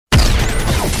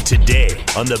Today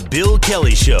on The Bill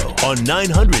Kelly Show on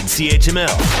 900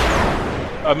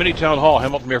 CHML. Mini Town Hall,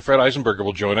 Hamilton Mayor Fred Eisenberger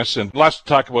will join us, and lots to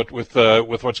talk about with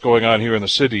what's going on here in the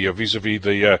city vis-a-vis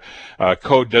the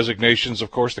code designations,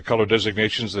 of course, the color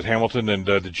designations that Hamilton and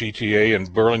the GTA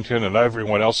and Burlington and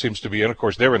everyone else seems to be in. Of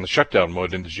course, they're in the shutdown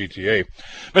mode in the GTA.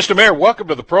 Mr. Mayor, welcome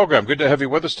to the program. Good to have you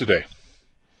with us today.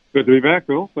 Good to be back,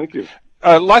 Bill. Thank you.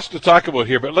 Lots to talk about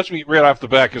here, but let's meet right off the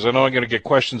bat, because I know I'm going to get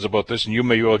questions about this, and you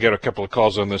may well get a couple of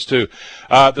calls on this too.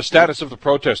 The status of the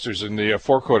protesters in the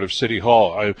forecourt of City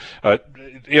Hall.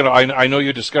 I know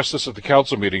you discussed this at the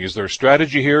council meeting. Is there a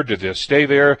strategy here? Did they stay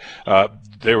there?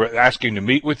 They were asking to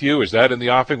meet with you. Is that in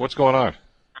the offing? What's going on?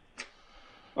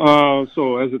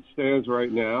 So as it stands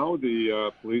right now,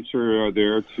 the police are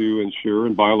there to ensure,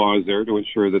 and bylaws there to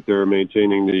ensure that they're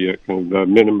maintaining the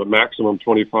maximum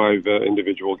 25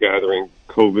 individual gathering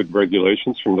COVID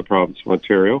regulations from the province of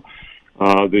Ontario.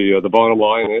 The bottom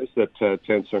line is that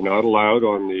tents are not allowed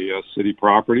on the city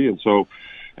property, and so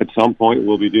at some point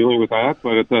we'll be dealing with that.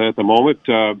 But at the moment,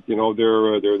 they're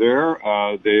there.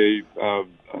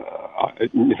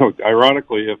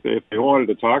 Ironically, if they wanted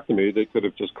to talk to me, they could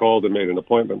have just called and made an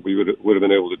appointment. We would have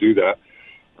been able to do that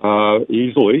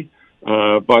easily.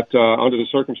 But under the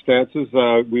circumstances,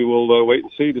 we will wait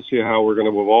and see how we're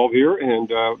going to evolve here, and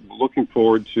looking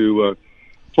forward to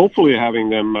hopefully having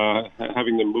them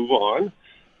move on.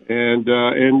 And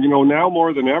now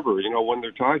more than ever, when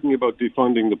they're talking about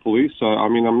defunding the police,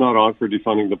 I'm not on for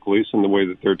defunding the police in the way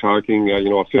that they're talking. A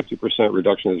 50%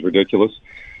 reduction is ridiculous.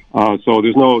 So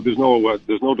there's no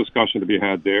discussion to be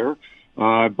had there.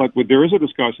 But there is a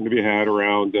discussion to be had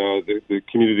around the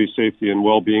community safety and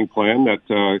well-being plan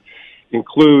that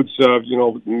includes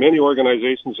many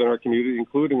organizations in our community,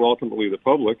 including ultimately the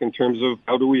public, in terms of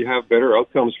how do we have better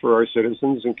outcomes for our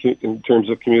citizens in terms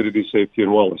of community safety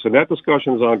and wellness. And that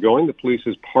discussion is ongoing. The police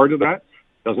is part of that.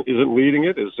 Isn't leading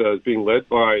it. Is being led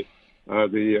by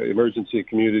the Emergency and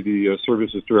Community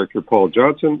Services Director Paul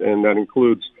Johnson, and that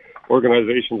includes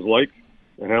organizations like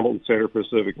the Hamilton Center for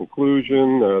Civic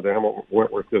Inclusion, the Hamilton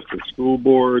Wentworth District School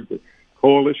Board, the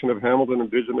Coalition of Hamilton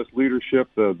Indigenous Leadership,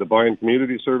 the Bayan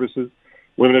Community Services,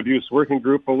 Women Abuse Working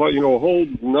Group, a whole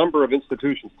number of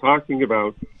institutions talking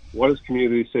about what is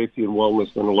community safety and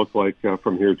wellness going to look like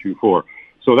from heretofore.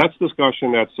 So that's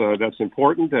discussion that's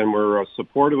important, and we're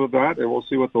supportive of that, and we'll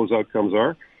see what those outcomes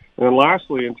are. And then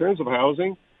lastly, in terms of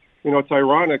housing, it's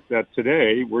ironic that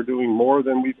today we're doing more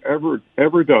than we've ever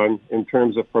done in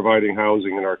terms of providing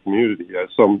housing in our community.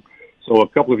 So a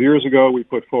couple of years ago, we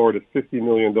put forward a $50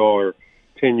 million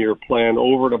 10-year plan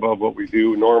over and above what we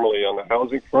do normally on the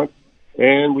housing front.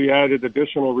 And we added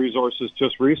additional resources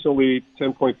just recently,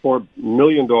 $10.4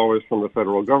 million from the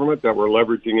federal government that we're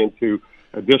leveraging into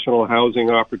additional housing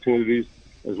opportunities,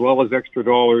 as well as extra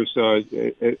dollars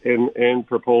and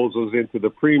proposals into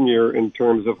the Premier in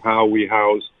terms of how we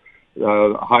house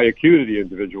high acuity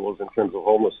individuals in terms of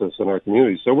homelessness in our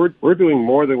community. So we're doing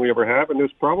more than we ever have, and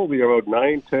there's probably about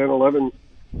 9, 10, 11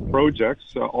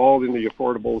 projects, all in the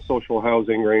affordable social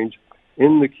housing range,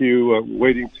 in the queue,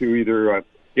 waiting to either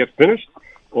get finished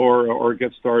or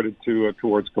get started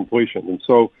towards completion. And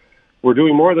so we're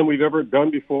doing more than we've ever done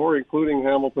before, including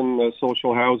Hamilton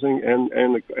social housing and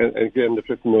again the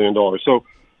 $50 million. So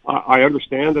I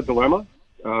understand the dilemma.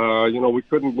 We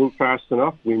couldn't move fast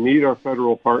enough. We need our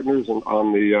federal partners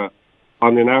on the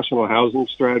national housing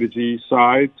strategy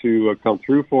side to come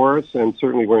through for us, and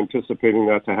certainly we're anticipating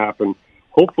that to happen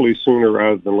hopefully sooner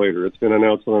rather than later. It's been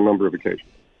announced on a number of occasions.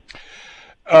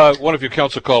 One of your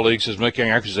council colleagues is making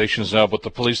accusations now about the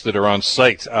police that are on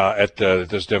site at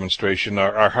this demonstration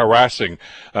are harassing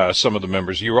some of the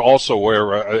members. You were also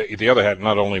aware, the other hat,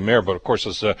 not only mayor, but of course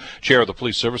as chair of the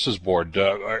Police Services Board.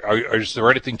 Is there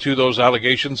anything to those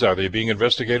allegations? Are they being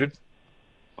investigated?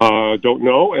 Don't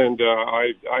know, and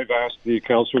I've asked the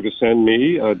councillor to send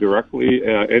me directly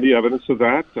any evidence of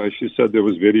that. She said there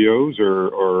was videos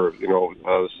or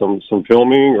some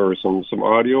filming or some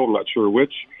audio. I'm not sure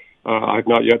which. I've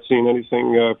not yet seen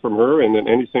anything from her, and then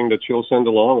anything that she'll send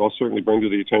along, I'll certainly bring to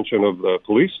the attention of the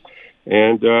police,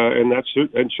 and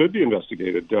that should be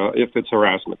investigated if it's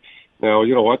harassment. Now,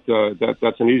 you know what?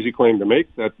 That's an easy claim to make.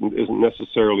 That isn't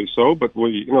necessarily so, but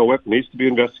what needs to be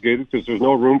investigated, because there's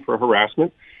no room for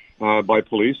harassment by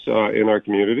police in our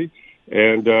community,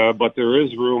 and but there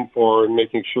is room for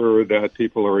making sure that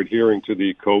people are adhering to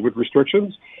the COVID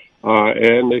restrictions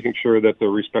and making sure that they're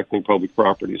respecting public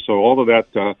property. So all of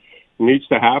that needs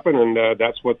to happen, and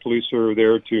that's what police are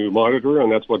there to monitor,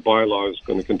 and that's what bylaw is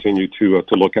going to continue to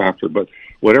look after. But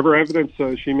whatever evidence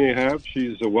she may have,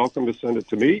 she's welcome to send it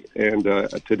to me, and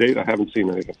to date I haven't seen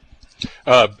anything.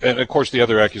 And of course, the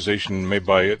other accusation made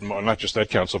by not just that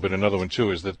council, but another one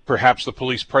too, is that perhaps the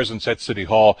police presence at City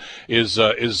Hall is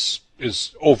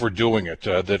overdoing it.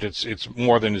 That it's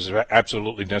more than is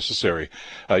absolutely necessary.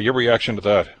 Your reaction to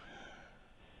that?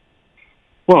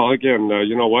 Well, again,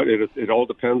 you know what? It all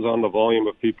depends on the volume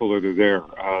of people that are there.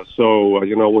 So,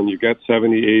 you know, when you get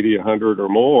 70, 80, 100 or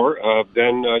more,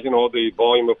 then, you know, the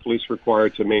volume of police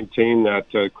required to maintain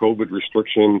that COVID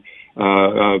restriction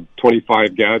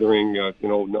 25 gathering, you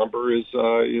know, number is,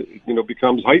 you know,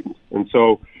 becomes heightened. And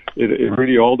so it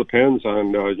really all depends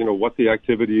on, you know, what the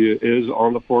activity is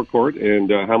on the forecourt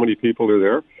and how many people are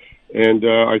there. And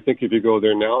I think if you go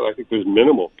there now, I think there's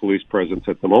minimal police presence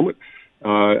at the moment.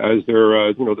 As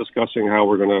they're, you know, discussing how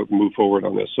we're going to move forward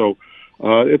on this. So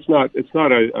it's not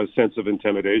a sense of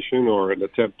intimidation or an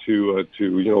attempt to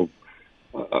you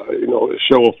know,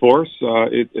 show a force.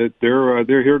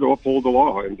 They're here to uphold the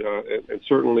law, and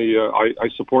certainly I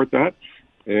support that.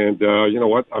 And you know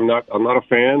what? I'm not a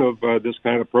fan of this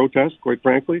kind of protest. Quite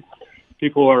frankly,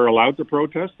 people are allowed to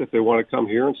protest if they want to come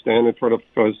here and stand in front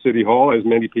of City Hall, as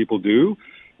many people do.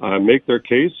 Make their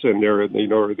case, and their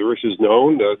wish is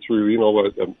known through, you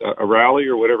know, a rally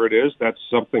or whatever it is. That's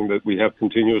something that we have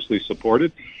continuously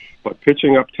supported. But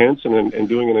pitching up tents and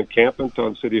doing an encampment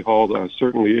on City Hall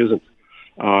certainly isn't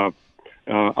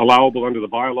allowable under the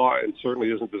bylaw, and certainly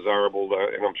isn't desirable.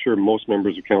 And I'm sure most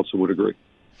members of council would agree.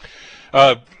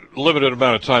 Limited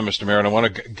amount of time, Mr. Mayor, and I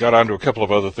want to get on to a couple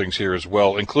of other things here as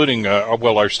well, including,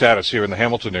 well, our status here in the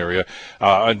Hamilton area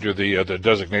under the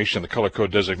designation, the color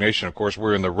code designation. Of course,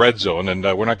 we're in the red zone, and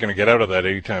we're not going to get out of that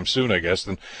anytime soon, I guess.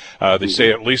 And they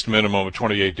say at least minimum of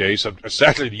 28 days.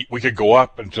 Sadly, we could go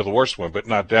up into the worst one, but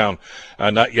not down,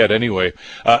 not yet anyway.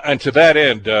 And to that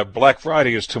end, Black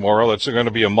Friday is tomorrow. It's going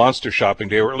to be a monster shopping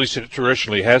day, or at least it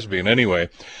traditionally has been anyway.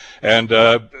 And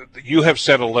you have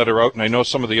sent a letter out, and I know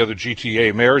some of the other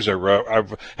GTA mayors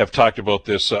have talked about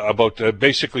this, about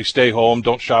basically stay home,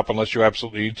 don't shop unless you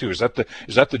absolutely need to. Is that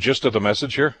the gist of the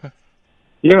message here?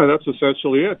 Yeah, that's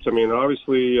essentially it. I mean,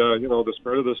 obviously, you know, the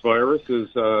spread of this virus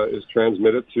is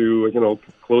transmitted to, you know,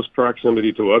 close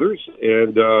proximity to others.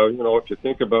 And, you know, if you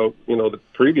think about, you know, the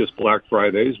previous Black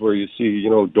Fridays where you see,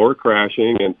 you know, door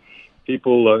crashing and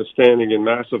people standing in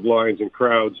massive lines and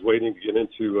crowds waiting to get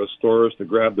into stores to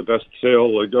grab the best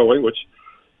sale going, which,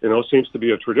 you know, seems to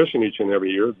be a tradition each and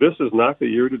every year. This is not the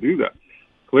year to do that.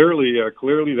 Clearly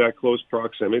that close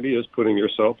proximity is putting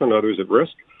yourself and others at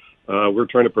risk. We're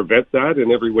trying to prevent that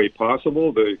in every way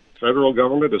possible. The federal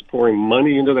government is pouring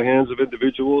money into the hands of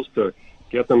individuals to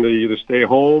get them to either stay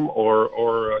home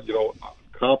or you know,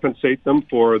 compensate them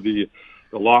for the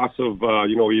loss of,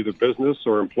 you know, either business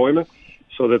or employment,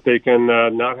 so that they can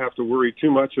not have to worry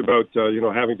too much about, you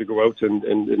know, having to go out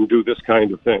and do this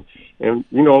kind of thing. And,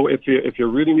 you know, if you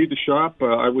really need to shop,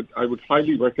 I would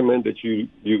highly recommend that you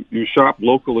shop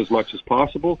local as much as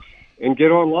possible and get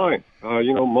online.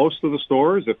 You know, most of the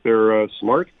stores, if they're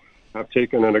smart, have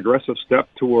taken an aggressive step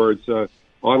towards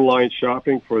online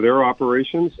shopping for their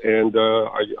operations. And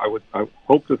I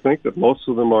hope to think that most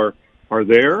of them are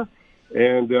there.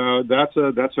 And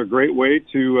that's a great way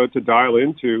to dial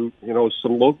into, you know,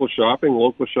 some local shops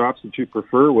that you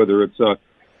prefer, whether it's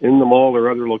in the mall or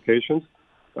other locations.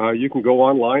 You can go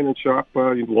online and shop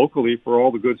locally for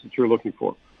all the goods that you're looking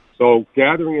for. So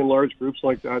gathering in large groups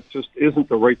like that just isn't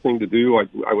the right thing to do.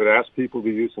 I would ask people to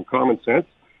use some common sense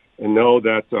and know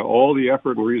that all the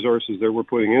effort and resources that we're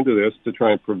putting into this to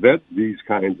try and prevent these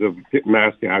kinds of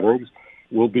mass gatherings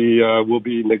will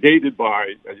be negated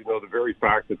by, you know, the very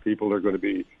fact that people are going to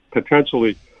be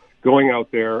potentially going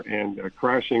out there and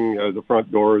crashing the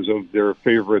front doors of their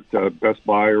favorite Best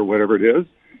Buy or whatever it is.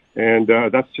 And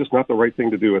that's just not the right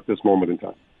thing to do at this moment in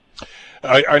time.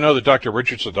 I know that Dr.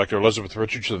 Elizabeth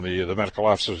Richardson, the medical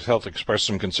officer of health, expressed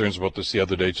some concerns about this the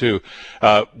other day, too.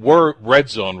 We're red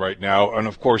zone right now, and,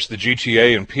 of course, the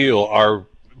GTA and Peel are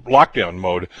lockdown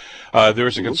mode. There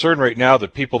is a concern right now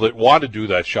that people that want to do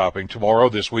that shopping tomorrow,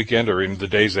 this weekend, or in the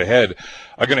days ahead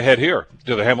are going to head here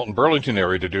to the Hamilton-Burlington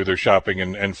area to do their shopping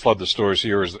and flood the stores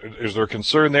here. Is there a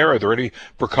concern there? Are there any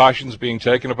precautions being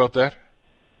taken about that?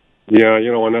 Yeah,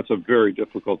 you know, and that's a very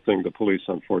difficult thing to police,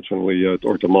 unfortunately,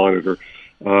 or to monitor.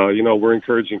 You know, we're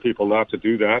encouraging people not to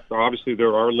do that. Obviously,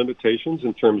 there are limitations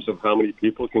in terms of how many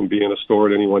people can be in a store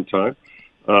at any one time.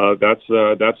 That's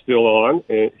still on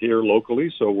here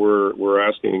locally, so we're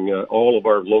asking all of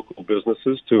our local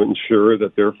businesses to ensure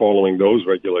that they're following those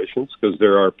regulations, because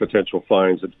there are potential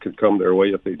fines that could come their way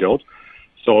if they don't.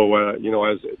 So, you know,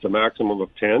 as it's a maximum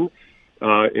of 10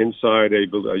 inside a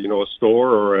store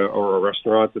or a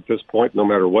restaurant at this point, no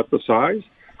matter what the size.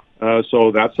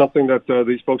 So that's something that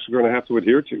these folks are going to have to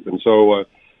adhere to. And so,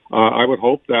 I would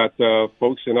hope that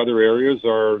folks in other areas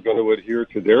are going to adhere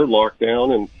to their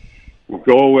lockdown and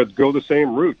go the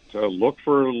same route. Look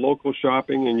for local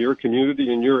shopping in your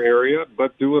community, in your area,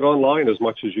 but do it online as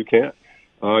much as you can.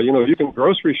 You can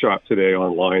grocery shop today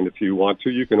online if you want to.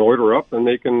 You can order up, and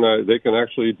they can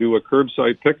actually do a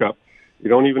curbside pickup. You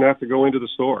don't even have to go into the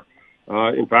store.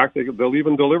 In fact, they'll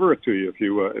even deliver it to you if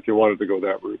you wanted to go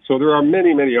that route. So there are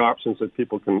many options that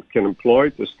people can employ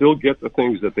to still get the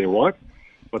things that they want,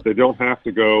 but they don't have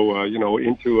to go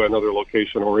into another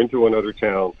location or into another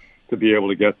town to be able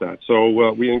to get that.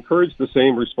 So we encourage the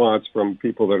same response from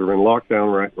people that are in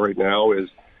lockdown right now: is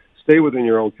stay within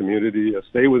your own community,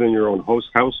 stay within your own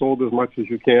household as much as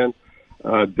you can.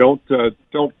 Don't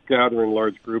gather in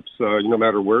large groups, no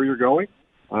matter where you're going.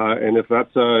 And if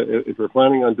you're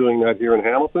planning on doing that here in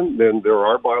Hamilton, then there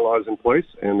are bylaws in place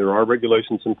and there are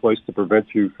regulations in place to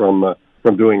prevent you from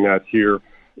doing that here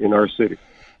in our city.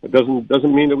 It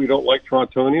doesn't mean that we don't like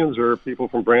Torontonians or people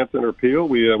from Brampton or Peel.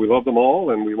 We love them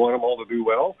all and we want them all to do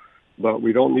well, but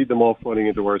we don't need them all flooding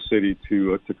into our city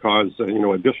to cause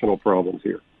additional problems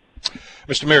here.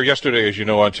 Mr. Mayor, yesterday, as you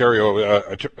know, Ontario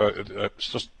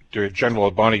General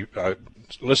Bonnie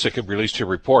Lysyk had released her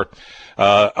report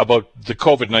about the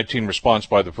COVID-19 response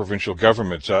by the provincial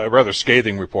government, a rather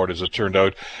scathing report as it turned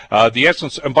out. The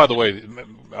essence, and by the way,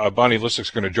 Bonnie Lysyk's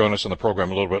going to join us on the program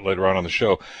a little bit later on the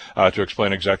show to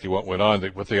explain exactly what went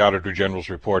on with the Auditor General's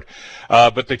report.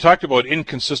 But they talked about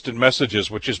inconsistent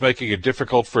messages, which is making it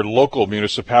difficult for local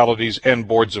municipalities and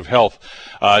boards of health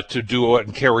to do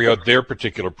and carry out their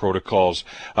particular protocols.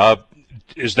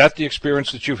 Is that the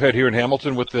experience that you've had here in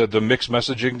Hamilton with the mixed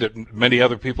messaging that many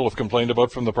other people have complained about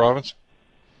from the province?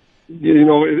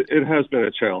 It has been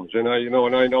a challenge, and I'm a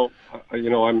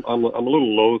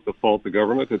little loath to fault the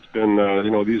government. It's been,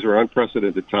 these are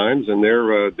unprecedented times, and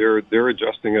they're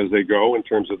adjusting as they go in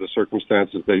terms of the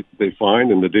circumstances they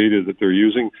find and the data that they're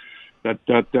using that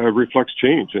reflects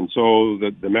change, and so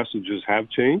the messages have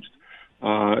changed.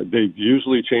 They've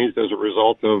usually changed as a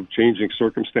result of changing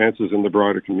circumstances in the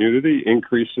broader community.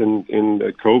 Increase in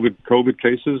COVID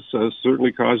cases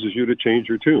certainly causes you to change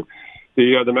your tune.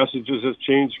 The messages has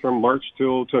changed from March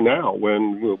till now.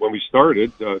 When we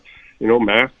started,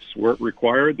 masks weren't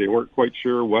required. They weren't quite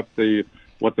sure what the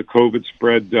COVID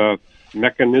spread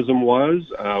mechanism was,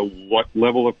 what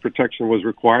level of protection was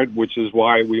required, which is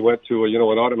why we went to an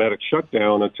automatic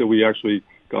shutdown until we actually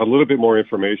got a little bit more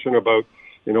information about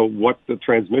what the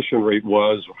transmission rate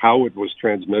was, how it was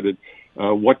transmitted,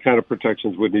 what kind of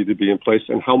protections would need to be in place,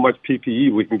 and how much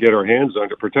PPE we can get our hands on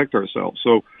to protect ourselves.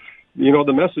 So,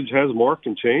 the message has morphed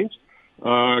and changed.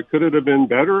 Could it have been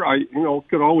better? It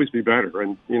could always be better.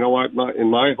 And in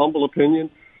my humble opinion,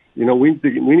 we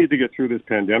need to get through this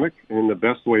pandemic in the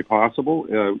best way possible.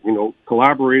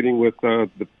 Collaborating with the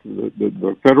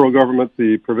federal government,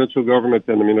 the provincial government,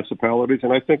 and the municipalities,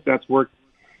 and I think that's worked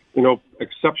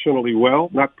exceptionally well.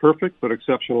 Not perfect, but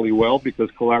exceptionally well,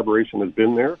 because collaboration has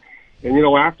been there. And,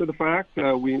 after the fact,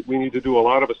 we need to do a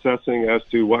lot of assessing as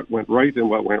to what went right and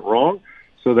what went wrong,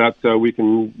 so that we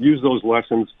can use those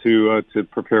lessons to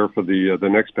prepare for the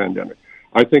next pandemic.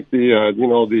 I think the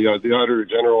Auditor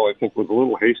General, I think, was a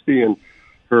little hasty in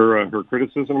her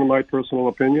criticism, in my personal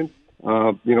opinion.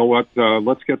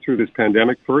 Let's get through this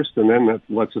pandemic first, and then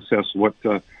let's assess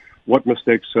what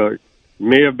mistakes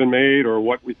may have been made or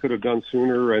what we could have done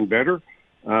sooner and better,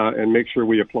 and make sure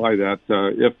we apply that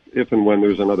if and when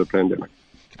there's another pandemic.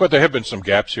 But there have been some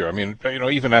gaps here. I mean,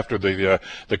 even after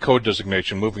the code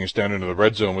designation, moving us down into the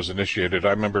red zone was initiated,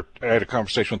 I remember I had a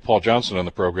conversation with Paul Johnson on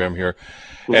the program here,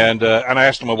 and I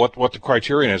asked him what the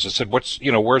criterion is. I said,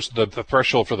 where's the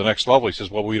threshold for the next level? He says,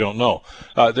 well, we don't know.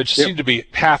 There just seem to be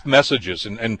half messages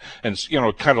and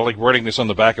kind of like writing this on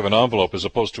the back of an envelope as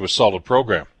opposed to a solid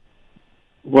program.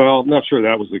 Well, I'm not sure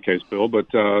that was the case, Bill,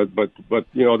 but there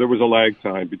was a lag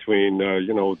time between their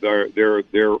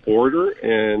order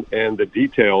and the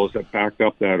details that backed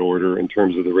up that order in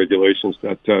terms of the regulations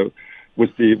that was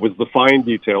the fine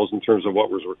details in terms of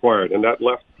what was required, and that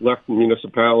left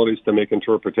municipalities to make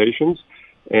interpretations,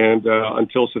 and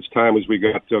until such time as we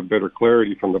got better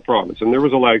clarity from the province, and there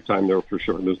was a lag time there for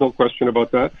sure. There's no question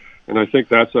about that, and I think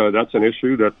that's an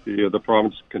issue that the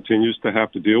province continues to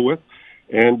have to deal with.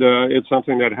 And it's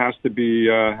something that has to be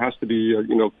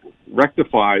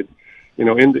rectified, in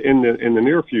the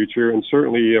near future, and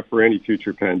certainly for any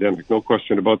future pandemic. No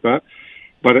question about that.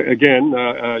 But again,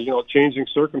 changing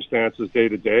circumstances day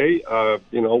to day.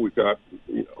 We've got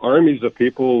armies of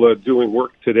people doing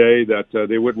work today that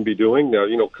they wouldn't be doing.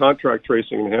 Contract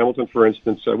tracing in Hamilton, for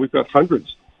instance, we've got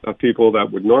hundreds of people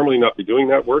that would normally not be doing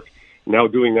that work now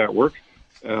doing that work.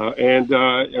 and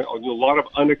a lot of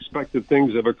unexpected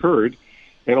things have occurred,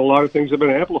 and a lot of things have been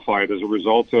amplified as a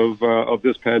result of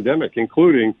this pandemic,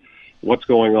 including what's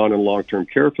going on in long-term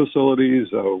care facilities,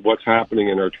 what's happening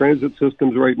in our transit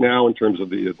systems right now in terms of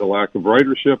the lack of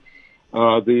ridership,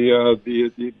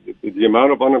 the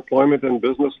amount of unemployment and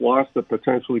business loss that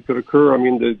potentially could occur. I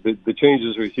mean, the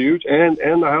changes are huge, and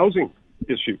the housing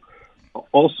issue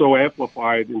also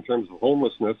amplified in terms of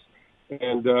homelessness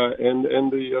and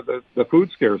the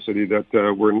food scarcity that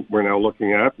we're now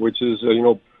looking at, which is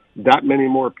that many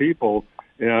more people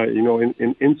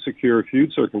in insecure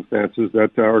food circumstances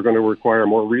that are going to require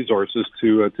more resources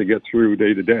to get through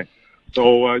day to day. So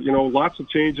lots of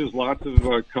changes, lots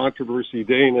of controversy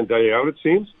day in and day out, it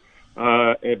seems.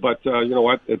 But you know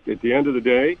what? At the end of the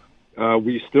day,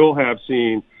 we still have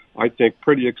seen, I think,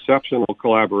 pretty exceptional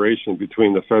collaboration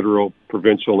between the federal,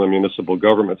 provincial, and municipal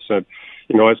governments. And,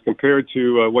 as compared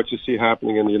to what you see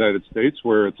happening in the United States,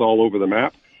 where it's all over the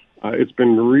map, it's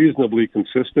been reasonably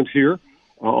consistent here.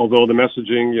 Although the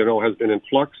messaging, has been in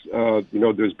flux,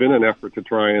 there's been an effort to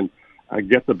try and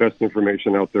get the best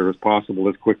information out there as possible,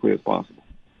 as quickly as possible.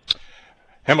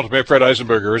 Hamilton Mayor Fred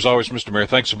Eisenberger, as always, Mr. Mayor,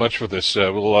 thanks so much for this.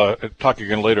 We'll talk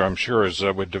again later, I'm sure, as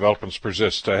with developments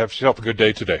persist. Have yourself a good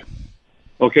day today.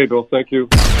 Okay, Bill. Thank you.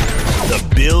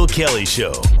 The Bill Kelly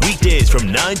Show, weekdays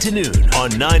from 9 to noon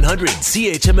on 900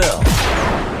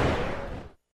 CHML.